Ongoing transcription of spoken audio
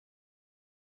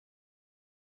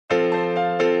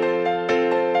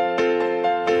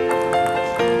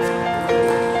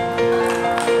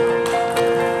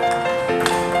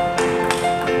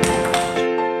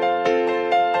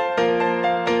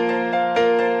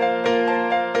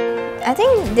I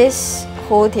think this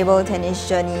whole table tennis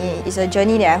journey is a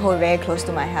journey that I hold very close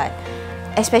to my heart.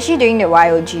 Especially during the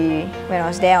YOG, when I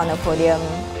was there on the podium,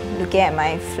 looking at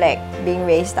my flag being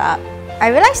raised up. I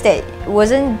realized that it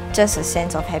wasn't just a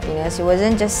sense of happiness, it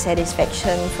wasn't just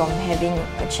satisfaction from having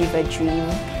achieved a dream.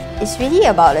 It's really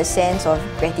about a sense of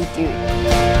gratitude.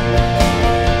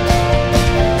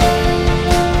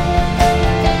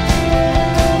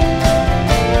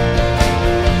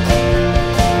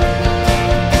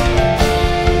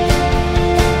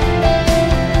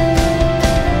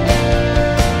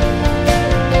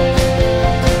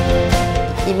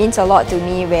 It means a lot to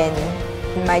me when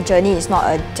my journey is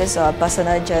not just a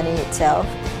personal journey itself,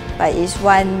 but it's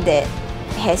one that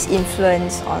has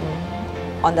influence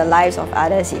on the lives of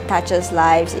others. It touches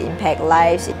lives, it impacts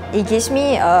lives. It gives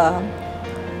me a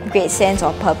great sense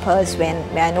of purpose when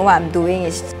I know what I'm doing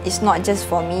is not just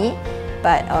for me,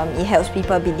 but it helps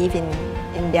people believe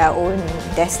in their own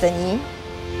destiny.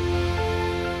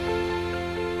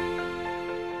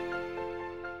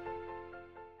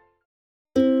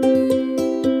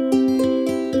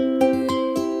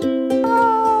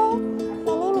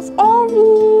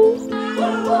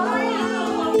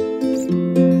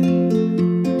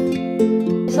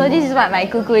 So this is what my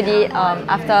cuckoo did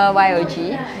after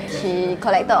YOG. She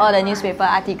collected all the newspaper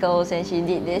articles and she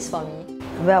did this for me.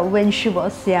 Well, when she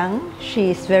was young,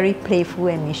 she is very playful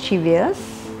and mischievous.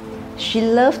 She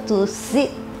loved to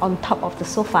sit on top of the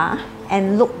sofa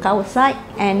and look outside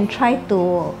and try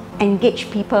to engage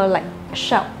people, like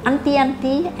shout, "Auntie,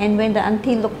 auntie," and when the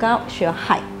auntie look out, she'll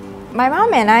hide. My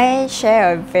mom and I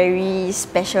share a very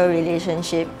special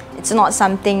relationship. It's not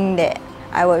something that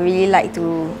I would really like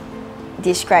to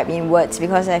describe in words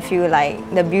because I feel like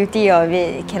the beauty of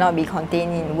it cannot be contained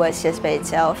in words just by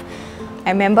itself. I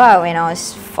remember when I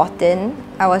was 14,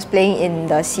 I was playing in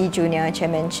the C Junior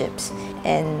Championships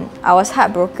and I was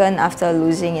heartbroken after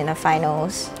losing in the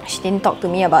finals. She didn't talk to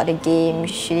me about the game,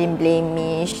 she didn't blame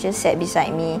me, she just sat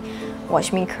beside me,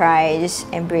 watched me cry, just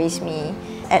embraced me.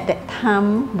 At that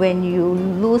time, when you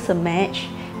lose a match,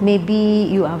 maybe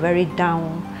you are very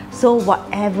down. So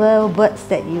whatever words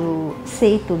that you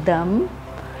say to them,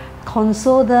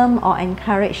 console them or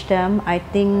encourage them, I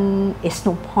think it's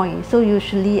no point. So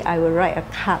usually I will write a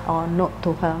card or note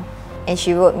to her. And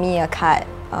she wrote me a card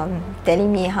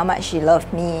telling me how much she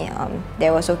loved me, that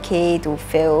it was okay to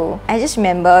fail. I just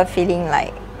remember feeling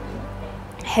like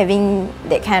having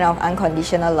that kind of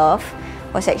unconditional love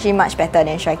was actually much better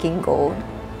than striking gold.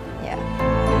 Yeah.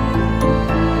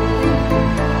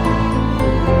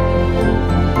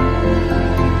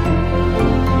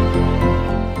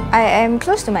 I am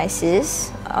close to my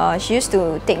sis. She used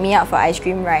to take me out for ice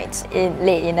cream rides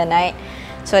late in the night.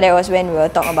 So that was when we will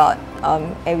talk about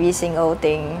every single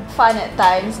thing. Fun at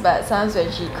times, but sometimes when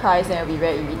she cries, then it'll be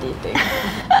very irritating.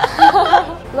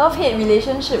 Love-hate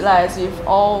relationship as with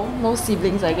most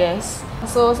siblings, I guess.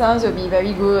 So sometimes we'll be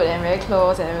very good and very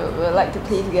close and we'll like to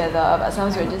play together, but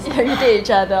sometimes we'll just irritate each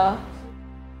other.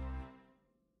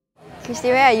 Christy,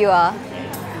 where are you?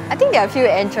 I think there are a few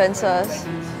entrances.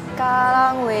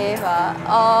 Kallang Wave.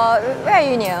 Where are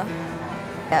you near?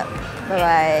 Yep.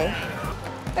 Bye-bye.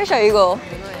 Where shall you go?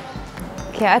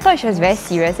 Okay, I thought she was very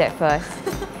serious at first.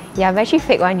 Yeah, but actually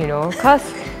fake one, you know.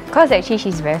 Cause actually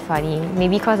she's very funny.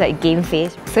 Maybe cause like game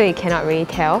face, so you cannot really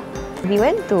tell. We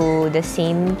went to the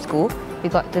same school. We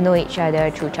got to know each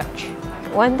other through church.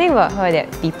 One thing about her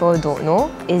that people don't know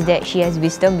is that she has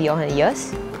wisdom beyond her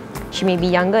years. She may be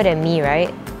younger than me,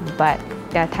 right? But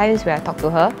there are times where I talk to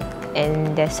her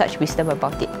and there's such wisdom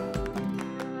about it.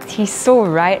 He's so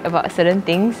right about certain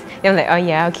things. And I'm like, oh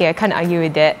yeah, okay, I can't argue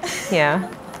with that. Yeah.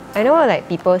 I know like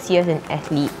people see us as an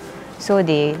athlete, so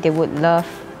they would love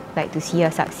like to see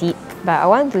her succeed. But I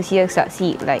want to see her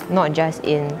succeed like not just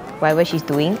in whatever she's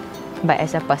doing, but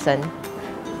as a person.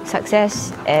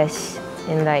 Success as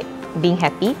in like being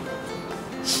happy.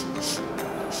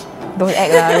 Don't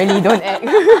act lah, really don't act.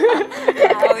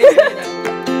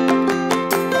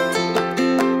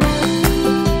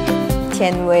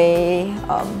 Tian Wei,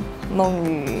 Meng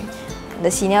Yu,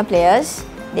 the senior players,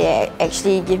 they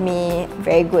actually give me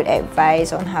very good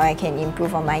advice on how I can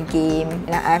improve on my game.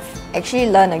 And I've actually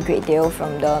learned a great deal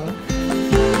from them.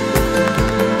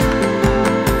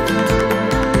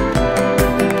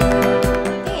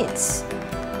 I think it's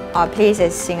our place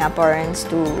as Singaporeans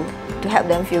to help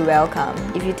them feel welcome.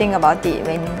 If you think about it,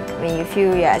 when you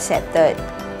feel you're accepted,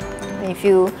 when you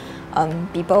feel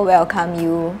people welcome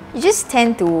you, you just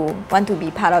tend to want to be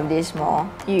part of this more.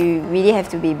 You really have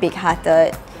to be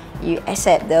big-hearted, you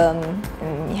accept them,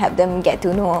 and you help them get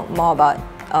to know more about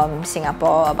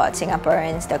Singapore, about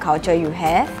Singaporeans, the culture you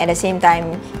have. At the same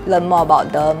time, learn more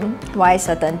about them, why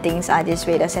certain things are this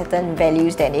way, the certain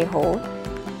values that they hold.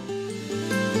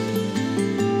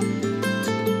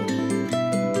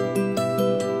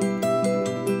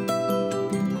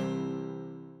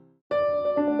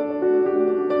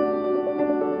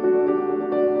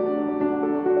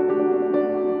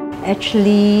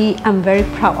 Actually, I'm very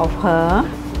proud of her.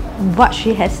 What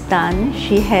she has done,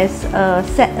 she has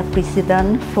set a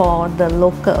precedent for the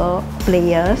local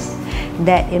players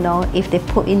that, you know, if they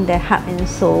put in their heart and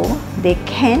soul, they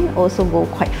can also go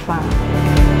quite far.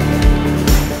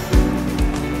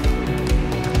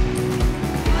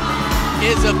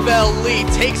 Isabelle Lee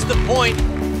takes the point.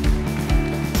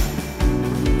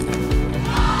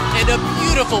 And a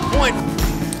beautiful point.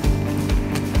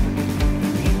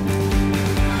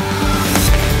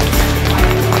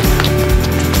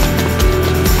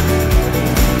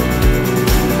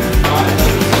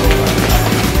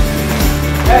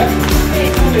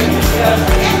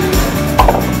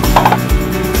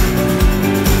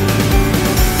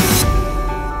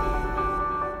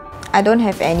 I don't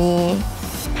have any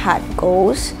hard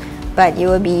goals, but it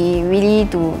will be really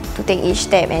to take each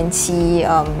step and see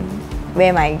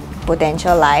where my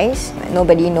potential lies.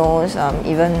 Nobody knows,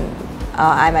 even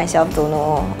I myself don't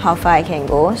know how far I can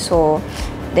go, so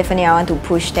definitely I want to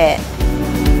push that.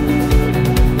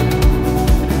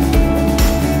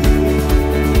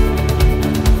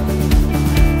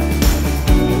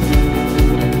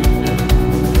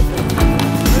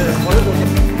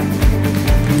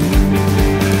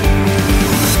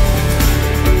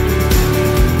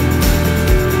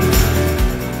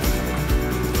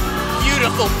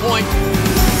 Point.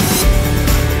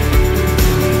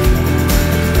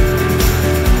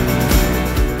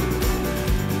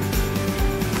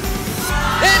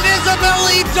 And Isabelle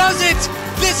Lee does it!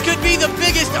 This could be the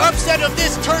biggest upset of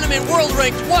this tournament. World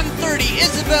ranked 130,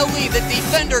 Isabelle Lee, the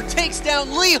defender, takes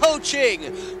down Li Ho Ching,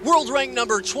 world ranked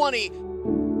number 20.